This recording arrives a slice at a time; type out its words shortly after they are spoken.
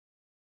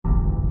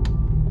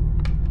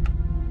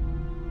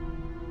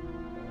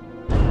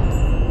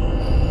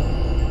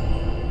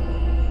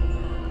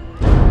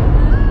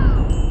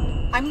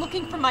I'm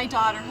looking for my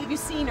daughter. Have you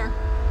seen her?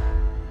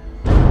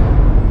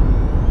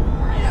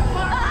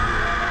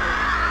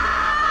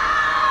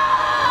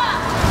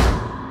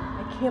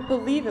 I can't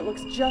believe it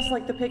looks just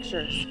like the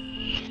pictures.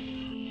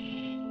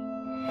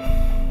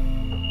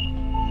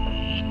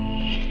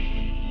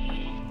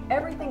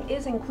 Everything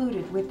is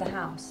included with the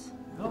house.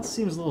 It all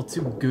seems a little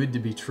too good to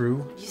be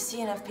true. You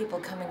see enough people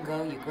come and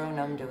go, you grow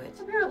numb to it.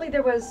 Apparently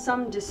there was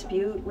some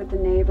dispute with the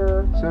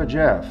neighbor. So,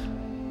 Jeff,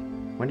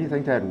 when do you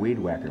think that weed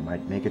whacker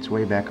might make its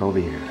way back over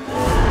here?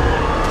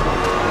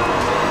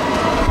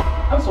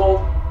 I'm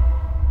sold.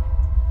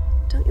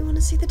 Don't you want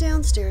to see the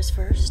downstairs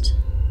first?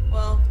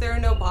 Well, if there are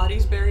no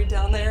bodies buried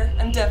down there,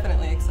 I'm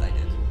definitely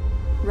excited.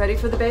 Ready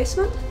for the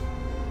basement?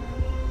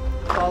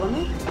 Follow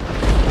me.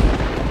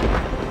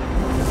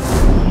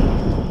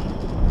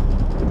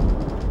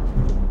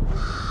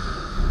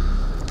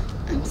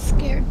 I'm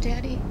scared,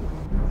 Daddy.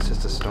 It's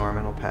just a storm,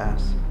 it'll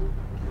pass.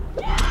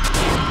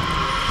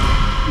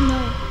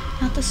 No,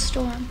 not the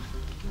storm.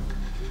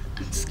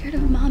 I'm scared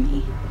of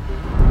Mommy.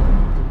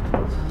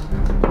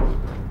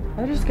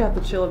 I just got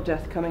the chill of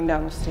death coming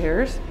down the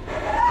stairs.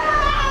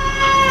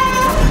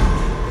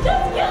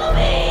 Just kill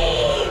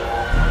me!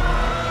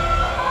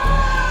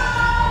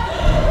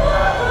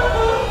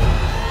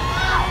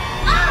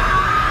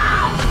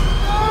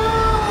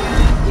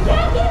 You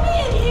can't get me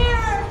in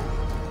here!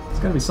 There's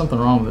gotta be something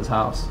wrong with this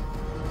house.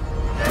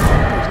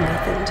 There's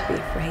nothing to be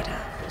afraid of.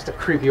 Just a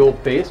creepy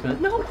old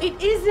basement. No,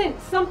 it isn't.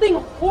 Something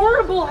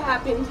horrible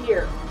happened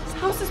here. This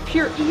house is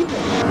pure evil.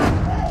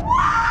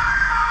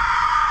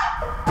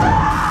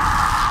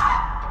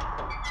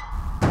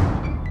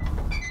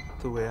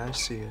 The way I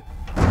see it,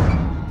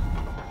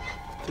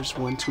 there's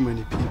one too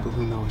many people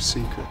who know a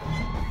secret.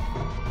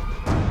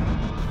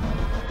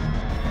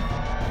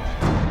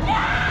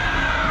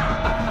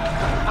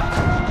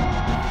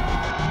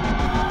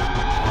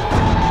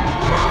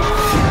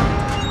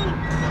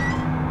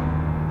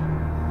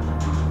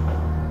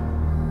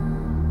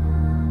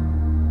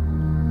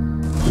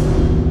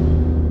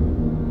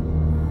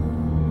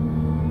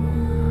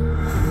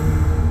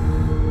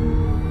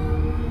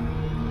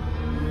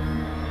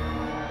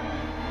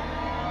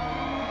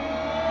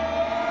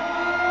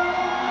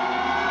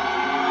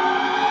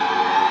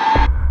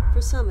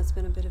 For some, it's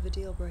been a bit of a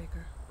deal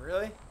breaker.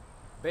 Really?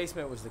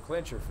 Basement was the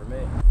clincher for me.